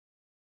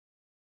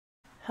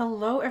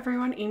Hello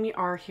everyone,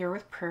 AmyR here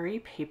with Prairie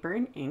Paper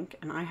and Ink,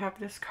 and I have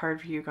this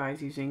card for you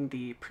guys using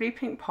the Pretty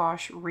Pink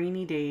Posh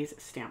Rainy Days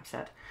stamp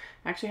set.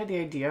 I actually had the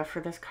idea for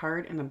this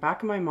card in the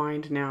back of my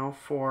mind now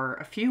for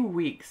a few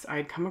weeks. I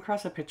had come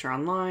across a picture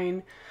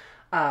online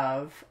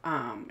of,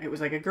 it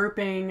was like a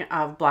grouping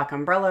of black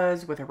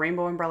umbrellas with a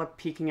rainbow umbrella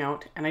peeking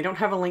out, and I don't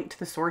have a link to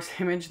the source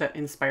image that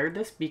inspired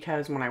this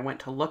because when I went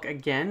to look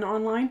again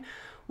online,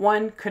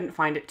 one, couldn't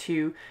find it.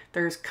 Two,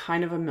 there's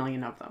kind of a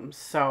million of them.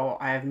 So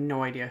I have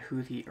no idea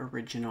who the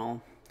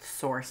original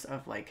source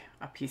of like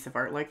a piece of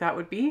art like that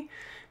would be.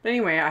 But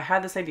anyway, I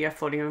had this idea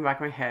floating in the back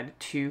of my head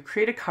to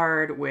create a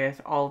card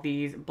with all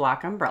these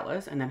black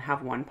umbrellas and then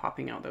have one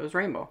popping out that was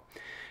rainbow.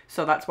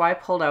 So that's why I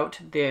pulled out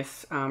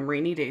this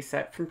rainy day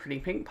set from Pretty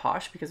Pink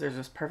Posh, because there's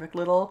this perfect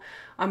little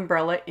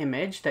umbrella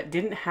image that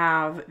didn't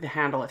have the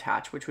handle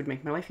attached, which would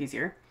make my life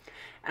easier.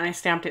 And I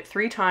stamped it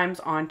 3 times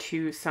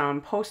onto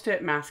some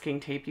post-it masking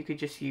tape. You could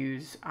just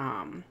use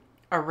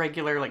a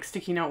regular like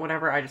sticky note,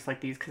 whatever. I just like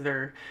these because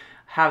they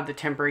have the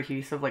temporary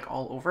adhesive like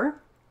all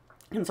over.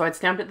 And so I'd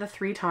stamped it the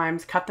 3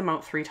 times, cut them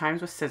out 3 times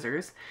with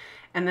scissors.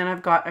 And then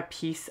I've got a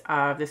piece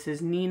of, this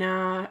is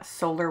Nina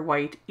Solar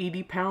White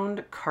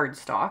 80-pound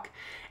cardstock.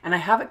 And I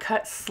have it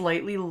cut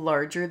slightly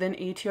larger than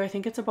A2. I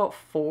think it's about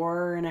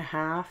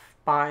 4.5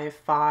 by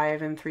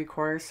 5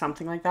 3/4,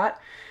 something like that.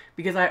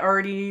 Because I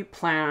already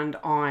planned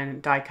on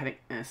die cutting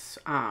this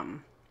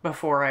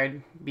before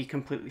I'd be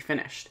completely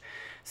finished.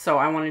 So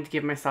I wanted to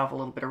give myself a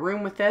little bit of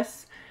room with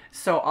this.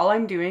 So all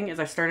I'm doing is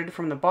I started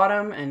from the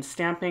bottom and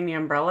stamping the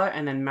umbrella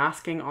and then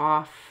masking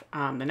off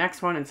the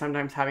next one, and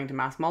sometimes having to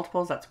mask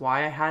multiples. That's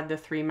why I had the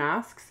 3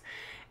 masks,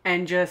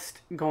 and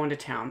just going to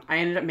town. I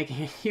ended up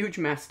making a huge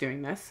mess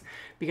doing this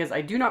because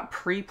I do not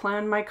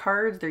pre-plan my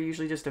cards. They're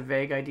usually just a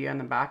vague idea in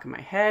the back of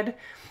my head.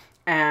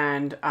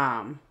 And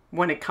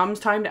when it comes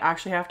time to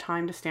actually have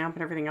time to stamp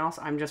and everything else,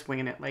 I'm just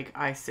winging it. Like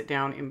I sit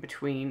down in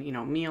between, you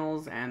know,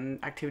 meals and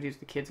activities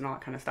with the kids and all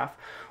that kind of stuff.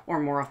 Or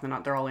more often than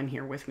not, they're all in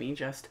here with me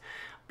just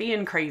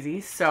being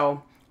crazy.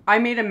 So I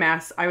made a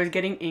mess. I was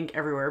getting ink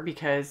everywhere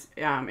because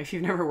if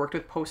you've never worked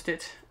with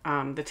Post-it,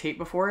 the tape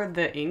before,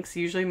 the inks,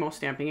 usually most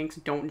stamping inks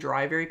don't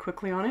dry very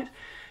quickly on it.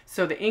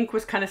 So the ink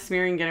was kind of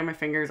smearing, getting my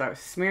fingers. I was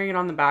smearing it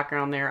on the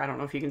background there. I don't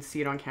know if you can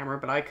see it on camera,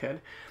 but I could.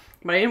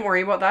 But I didn't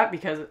worry about that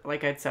because,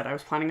 like I'd said, I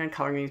was planning on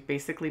coloring these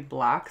basically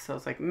black. So I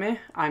was like, meh,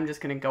 I'm just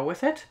going to go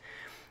with it.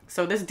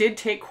 So this did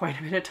take quite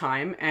a bit of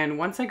time. And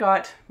once I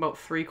got about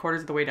 3/4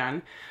 of the way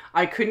done,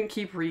 I couldn't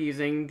keep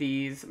reusing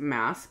these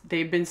masks.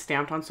 They've been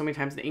stamped on so many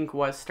times, the ink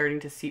was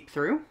starting to seep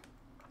through.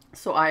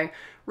 So I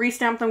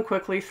restamped them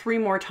quickly 3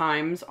 more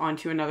times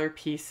onto another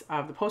piece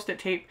of the Post-it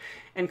tape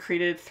and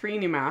created 3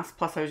 new masks.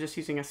 Plus I was just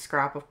using a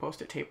scrap of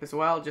Post-it tape as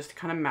well, just to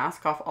kind of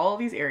mask off all of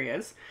these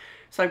areas.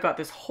 So I've got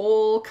this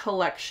whole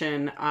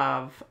collection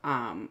of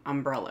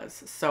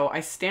umbrellas. So I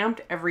stamped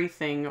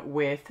everything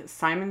with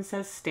Simon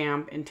Says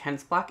Stamp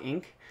Intense Black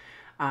ink.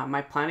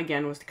 My plan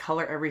again was to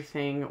color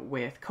everything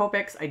with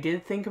Copics. I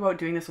did think about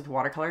doing this with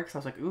watercolor because I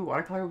was like, ooh,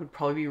 watercolor would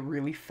probably be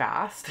really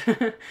fast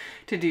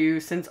to do,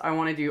 since I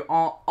want to do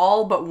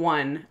all but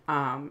one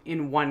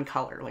in one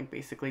color, like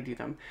basically do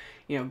them,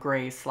 you know,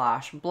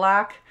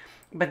 gray/black.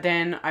 But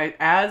then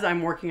as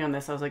I'm working on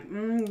this, I was like,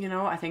 you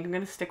know, I think I'm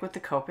going to stick with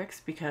the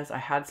Copics because I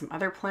had some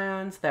other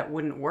plans that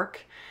wouldn't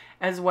work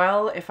as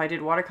well if I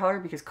did watercolor,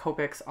 because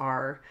Copics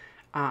are,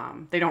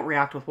 they don't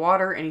react with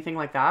water, anything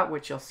like that,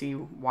 which you'll see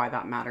why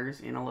that matters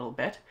in a little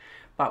bit.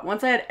 But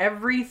once I had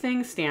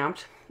everything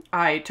stamped,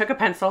 I took a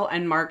pencil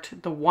and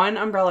marked the one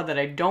umbrella that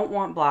I don't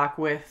want black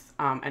with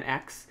an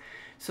X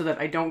so that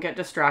I don't get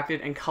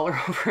distracted and color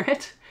over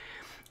it.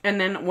 And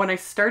then when I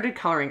started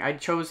coloring, I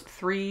chose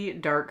 3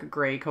 dark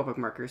gray Copic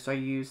markers. So I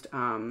used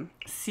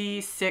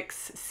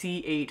C6,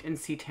 C8, and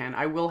C10.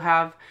 I will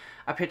have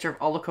a picture of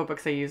all the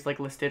Copics I used like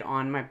listed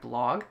on my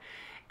blog.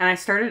 And I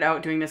started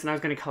out doing this and I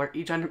was going to color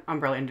each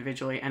umbrella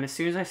individually. And as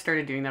soon as I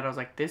started doing that, I was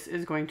like, this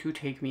is going to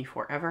take me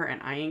forever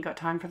and I ain't got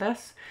time for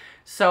this.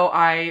 So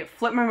I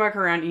flipped my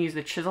marker around and used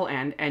the chisel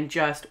end and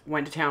just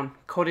went to town.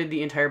 Coated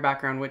the entire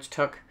background, which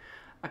took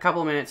a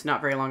couple of minutes,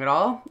 not very long at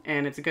all.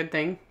 And it's a good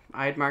thing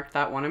I had marked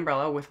that one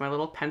umbrella with my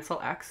little pencil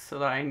X so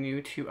that I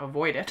knew to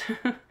avoid it.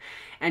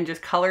 And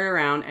just colored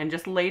around and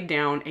just laid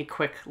down a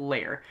quick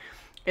layer.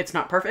 It's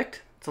not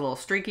perfect. It's a little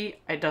streaky.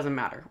 It doesn't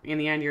matter. In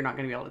the end, you're not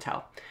going to be able to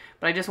tell.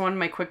 But I just wanted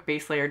my quick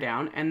base layer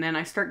down. And then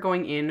I start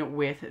going in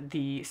with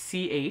the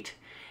C8.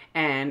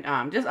 And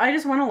I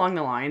just went along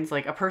the lines.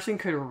 Like, a person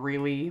could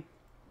really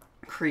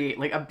create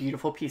like a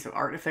beautiful piece of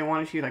art if they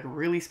wanted to, like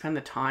really spend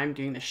the time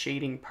doing the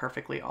shading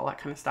perfectly, all that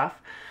kind of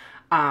stuff.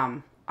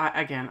 I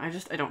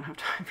don't have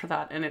time for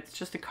that, and it's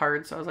just a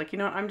card. So I was like, you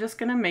know what, I'm just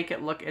gonna make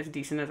it look as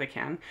decent as I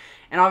can.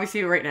 And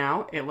obviously right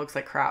now it looks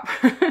like crap.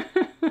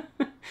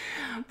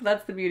 But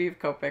that's the beauty of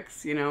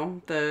Copics, you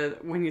know,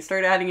 when you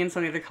start adding in so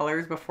many of the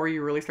colors before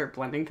you really start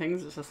blending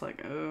things, it's just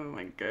like, oh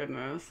my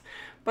goodness.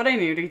 But I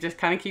knew to just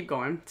kind of keep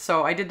going.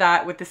 So I did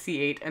that with the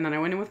C8, and then I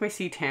went in with my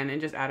C10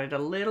 and just added a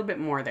little bit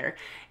more there.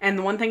 And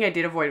the one thing I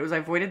did avoid was I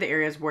avoided the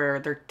areas where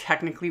there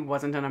technically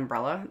wasn't an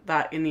umbrella.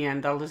 That in the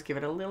end, I'll just give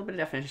it a little bit of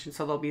definition.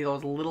 So there'll be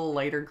those little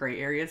lighter gray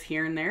areas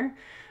here and there.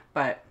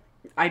 But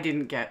I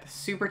didn't get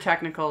super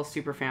technical,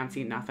 super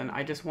fancy, nothing.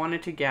 I just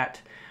wanted to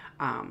get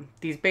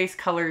these base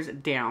colors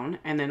down.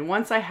 And then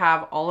once I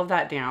have all of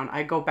that down,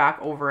 I go back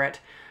over it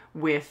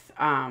with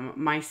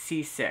my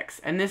C6,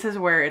 and this is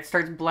where it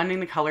starts blending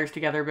the colors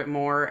together a bit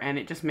more, and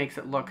it just makes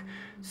it look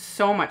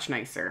so much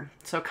nicer.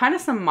 So kind of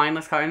some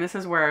mindless color, and this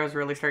is where I was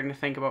really starting to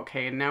think about,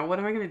 okay, now what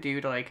am I going to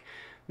do to like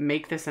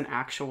make this an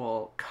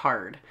actual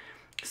card?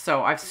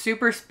 So I've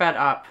super sped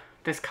up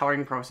this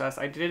coloring process.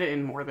 I did it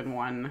in more than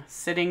one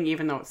sitting.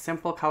 Even though it's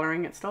simple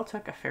coloring, it still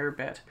took a fair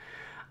bit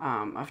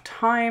of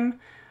time.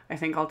 I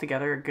think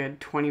altogether a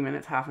good 20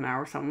 minutes, half an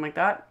hour, something like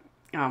that,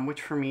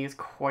 which for me is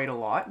quite a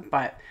lot.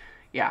 But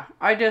yeah,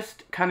 I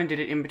just kind of did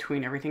it in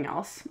between everything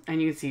else,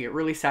 and you can see it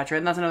really saturated.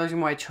 And that's another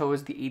reason why I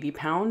chose the 80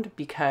 pound,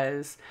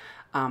 because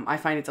I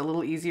find it's a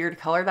little easier to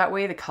color that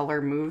way. The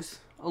color moves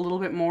a little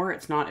bit more.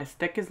 It's not as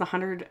thick as the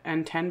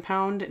 110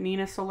 pound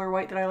Nina Solar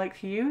White that I like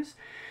to use.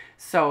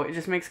 So it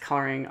just makes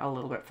coloring a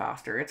little bit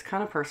faster. It's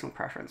kind of personal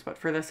preference, but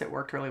for this it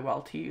worked really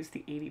well to use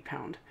the 80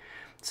 pound.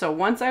 So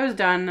once I was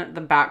done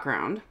the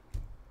background,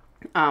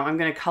 I'm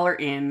going to color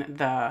in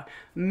the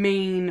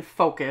main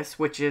focus,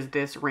 which is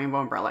this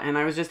rainbow umbrella. And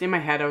I was just in my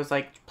head, I was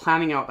like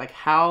planning out like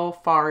how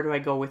far do I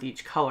go with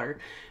each color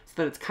so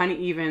that it's kind of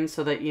even,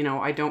 so that, you know,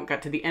 I don't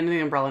get to the end of the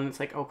umbrella and it's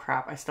like, oh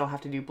crap, I still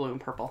have to do blue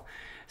and purple.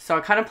 So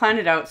I kind of planned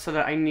it out so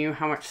that I knew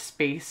how much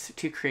space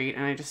to create,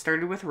 and I just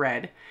started with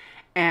red.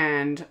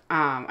 And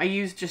I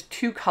used just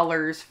 2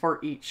 colors for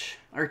each,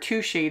 or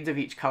 2 shades of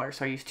each color.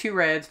 So I used 2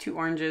 reds, 2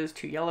 oranges,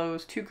 2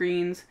 yellows, 2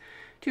 greens,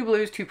 2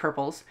 blues, 2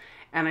 purples.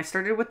 And I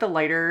started with the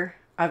lighter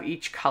of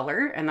each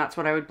color, and that's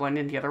what I would blend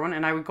in the other one.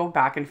 And I would go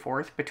back and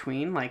forth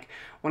between, like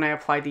when I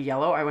applied the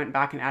yellow, I went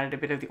back and added a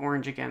bit of the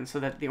orange again so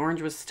that the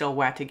orange was still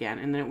wet again,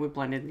 and then it would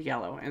blend in the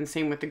yellow. And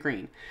same with the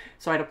green.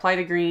 So I'd apply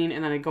the green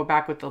and then I'd go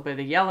back with a little bit of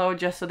the yellow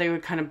just so they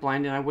would kind of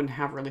blend and I wouldn't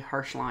have really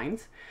harsh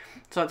lines.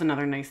 So that's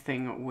another nice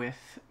thing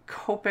with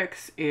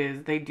Copics,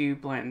 is they do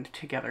blend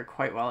together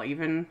quite well,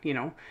 even, you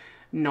know,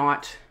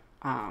 not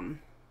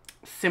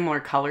similar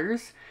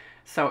colors.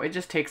 So it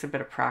just takes a bit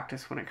of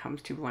practice when it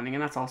comes to blending,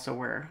 and that's also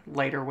where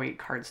lighter weight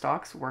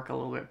cardstocks work a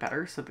little bit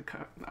better, so the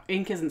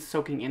ink isn't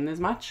soaking in as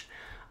much.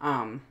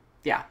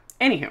 Yeah,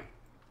 anywho,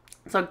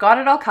 so I got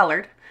it all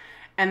colored,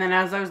 and then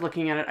as I was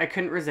looking at it, I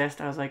couldn't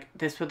resist. I was like,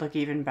 this would look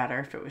even better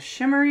if it was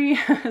shimmery.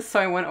 So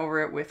I went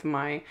over it with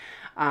my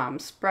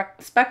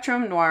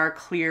Spectrum Noir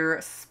Clear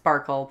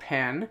Sparkle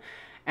pen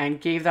and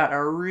gave that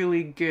a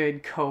really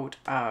good coat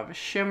of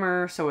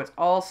shimmer, so it's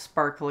all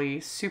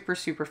sparkly, super,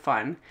 super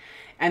fun.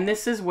 And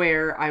this is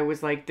where I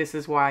was like, this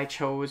is why I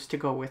chose to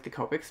go with the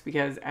Copics,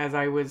 because as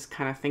I was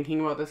kind of thinking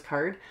about this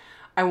card,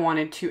 I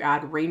wanted to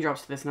add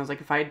raindrops to this. And I was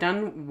like, if I had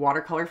done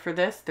watercolor for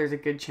this, there's a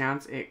good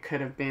chance it could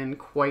have been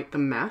quite the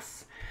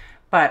mess.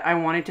 But I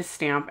wanted to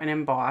stamp and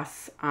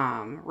emboss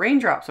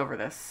raindrops over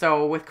this.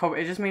 So with Copic,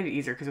 it just made it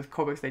easier, because with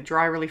Copics, they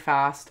dry really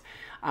fast.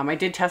 I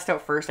did test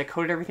out first. I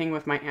coated everything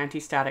with my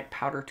anti-static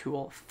powder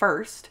tool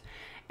first,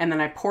 and then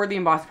I poured the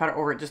embossing powder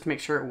over it just to make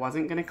sure it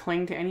wasn't going to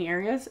cling to any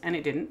areas, and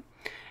it didn't.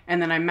 And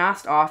then I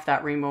masked off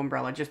that rainbow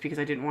umbrella just because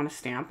I didn't want to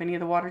stamp any of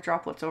the water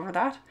droplets over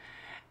that.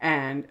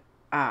 And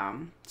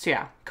so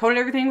yeah, coated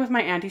everything with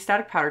my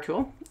anti-static powder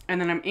tool,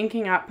 and then I'm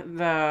inking up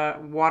the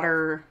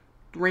water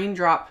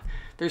raindrop.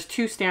 There's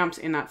 2 stamps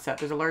in that set.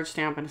 There's a large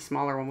stamp and a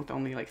smaller one with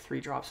only like 3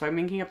 drops. So I'm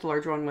inking up the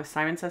larger one with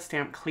Simon Says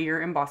Stamp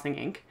Clear Embossing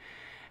ink,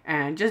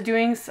 and just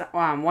doing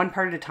one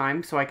part at a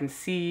time so I can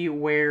see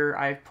where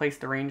I've placed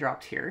the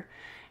raindrops here.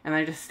 And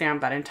I just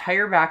stamp that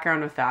entire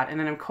background with that, and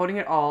then I'm coating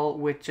it all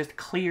with just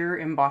clear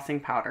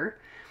embossing powder.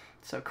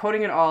 So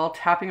coating it all,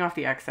 tapping off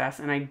the excess,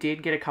 and I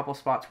did get a couple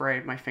spots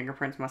where my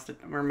fingers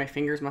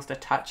must have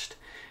touched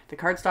the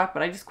cardstock,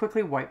 but I just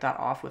quickly wipe that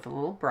off with a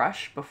little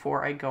brush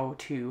before I go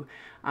to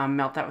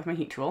melt that with my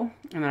heat tool.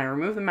 And then I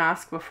remove the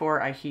mask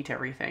before I heat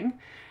everything.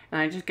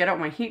 And I just get out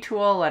my heat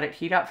tool, let it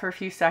heat up for a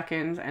few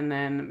seconds, and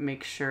then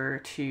make sure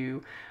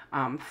to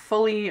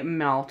fully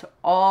melt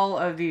all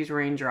of these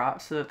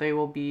raindrops so that they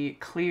will be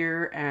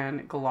clear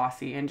and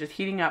glossy. And just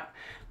heating up,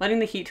 letting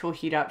the heat tool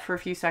heat up for a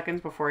few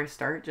seconds before I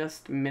start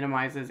just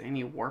minimizes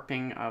any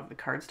warping of the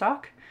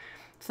cardstock.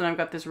 So then I've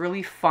got this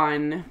really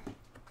fun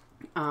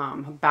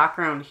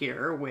background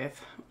here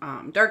with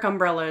dark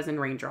umbrellas and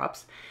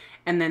raindrops.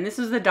 And then this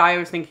is the die I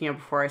was thinking of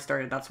before I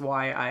started. That's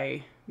why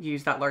I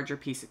used that larger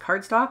piece of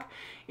cardstock.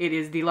 It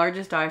is the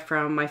largest die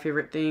from My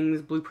Favorite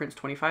Things Blueprints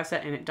 25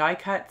 set, and it die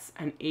cuts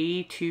an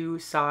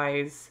A2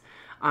 size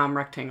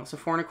rectangle, so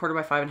 4 1/4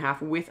 by 5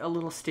 1/2 with a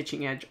little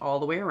stitching edge all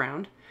the way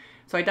around.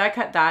 So I die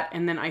cut that,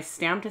 and then I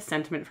stamped a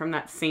sentiment from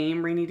that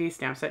same Rainy Day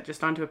stamp set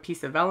just onto a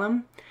piece of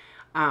vellum.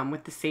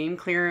 with the same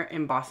clear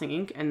embossing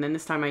ink, and then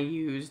this time I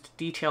used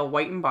detail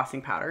white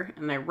embossing powder,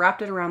 and I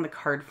wrapped it around the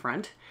card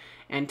front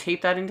and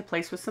taped that into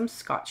place with some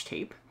Scotch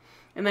tape.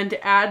 And then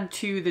to add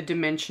to the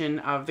dimension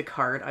of the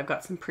card, I've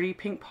got some Pretty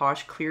Pink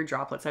Posh clear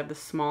droplets. I have the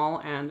small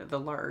and the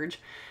large,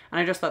 and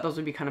I just thought those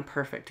would be kind of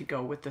perfect to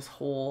go with this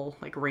whole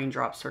like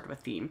raindrop sort of a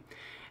theme.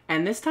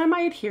 And this time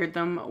I adhered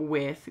them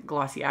with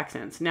glossy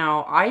accents.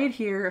 Now I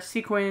adhere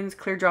sequins,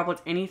 clear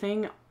droplets,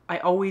 anything. I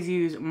always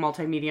use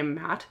multi-medium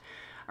matte,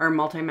 or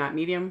multi-matte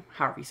medium,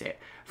 however you say it,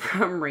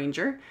 from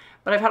Ranger.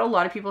 But I've had a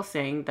lot of people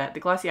saying that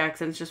the glossy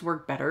accents just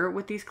work better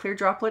with these clear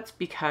droplets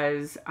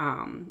because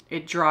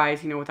it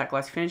dries, you know, with that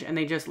glossy finish, and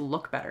they just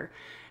look better.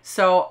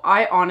 So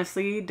I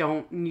honestly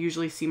don't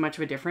usually see much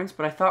of a difference,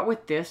 but I thought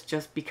with this,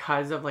 just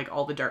because of like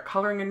all the dark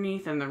coloring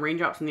underneath and the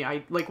raindrops and the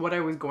eye, like what I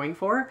was going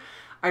for,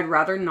 I'd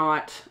rather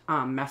not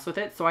mess with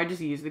it. So I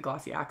just used the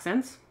glossy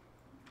accents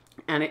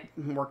and it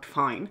worked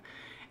fine.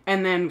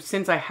 And then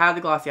since I had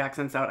the glossy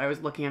accents out, I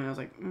was looking at it and I was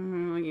like,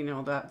 you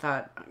know,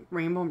 that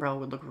rainbow umbrella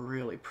would look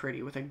really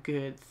pretty with a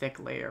good thick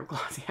layer of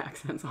glossy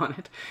accents on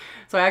it.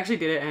 So I actually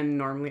did it, and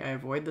normally I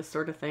avoid this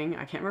sort of thing.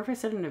 I can't remember if I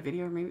said it in a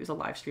video or maybe it was a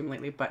live stream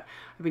lately, but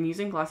I've been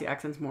using glossy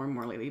accents more and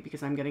more lately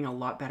because I'm getting a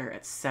lot better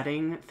at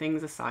setting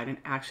things aside and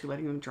actually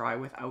letting them dry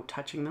without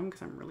touching them,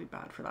 because I'm really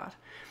bad for that.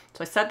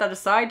 So I set that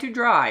aside to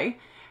dry.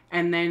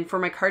 And then for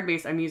my card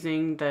base, I'm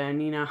using the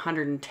Nina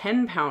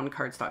 110 pound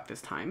cardstock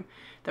this time.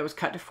 That was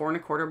cut to 4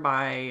 1/4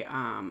 by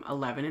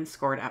 11 and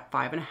scored at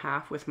 5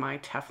 1/2 with my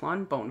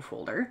Teflon bone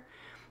folder.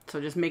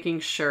 So just making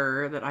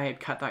sure that I had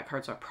cut that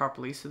cardstock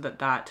properly so that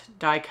that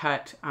die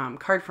cut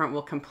card front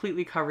will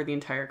completely cover the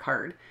entire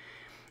card.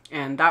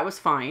 And that was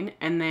fine.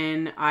 And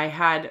then I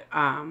had,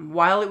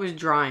 while it was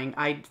drying,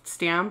 I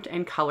stamped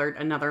and colored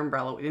another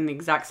umbrella in the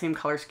exact same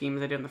color scheme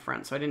as I did in the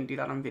front. So I didn't do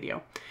that on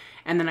video.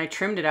 And then I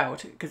trimmed it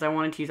out because I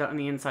wanted to use that on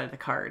the inside of the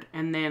card.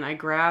 And then I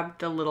grabbed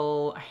the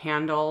little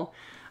handle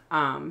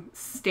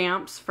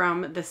stamps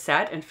from the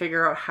set and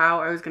figure out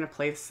how I was going to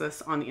place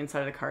this on the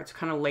inside of the card. So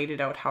kind of laid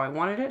it out how I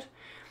wanted it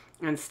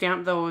and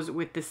stamped those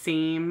with the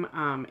same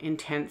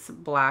intense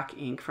black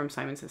ink from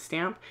Simon Says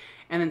Stamp.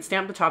 And then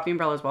stamped the top of the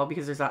umbrella as well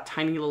because there's that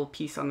tiny little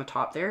piece on the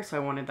top there. So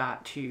I wanted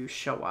that to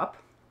show up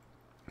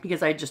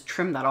because I just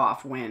trimmed that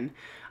off when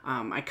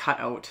I cut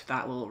out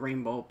that little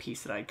rainbow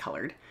piece that I'd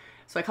colored.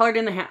 So I colored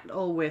in the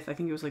handle with, I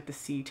think it was like the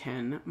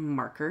C10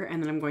 marker,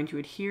 and then I'm going to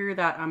adhere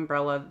that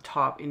umbrella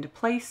top into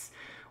place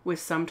with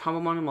some Tombow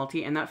Mono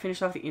Multi, and that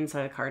finished off the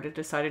inside of the card. I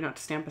decided not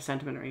to stamp a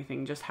sentiment or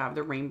anything, just have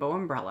the rainbow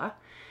umbrella.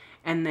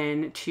 And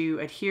then to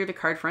adhere the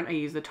card front, I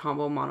use the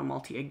Tombow Mono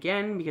Multi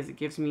again because it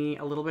gives me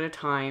a little bit of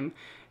time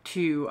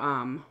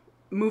to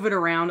move it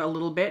around a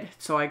little bit.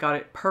 So I got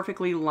it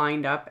perfectly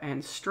lined up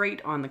and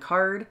straight on the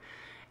card,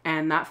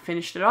 and that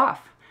finished it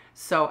off.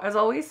 So as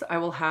always, I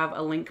will have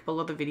a link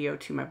below the video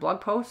to my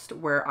blog post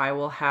where I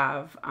will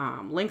have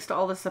links to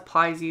all the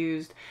supplies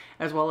used,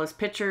 as well as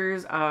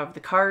pictures of the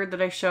card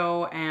that I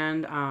show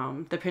and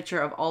the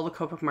picture of all the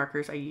Copic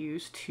markers I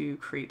used to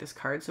create this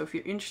card. So if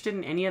you're interested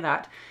in any of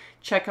that,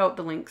 check out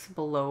the links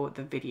below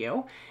the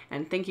video.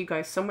 And thank you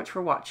guys so much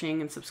for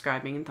watching and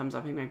subscribing and thumbs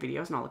upping my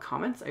videos and all the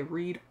comments. I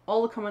read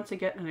all the comments I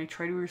get and I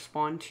try to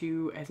respond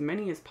to as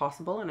many as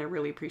possible, and I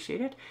really appreciate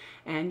it.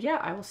 And yeah,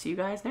 I will see you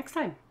guys next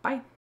time.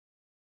 Bye.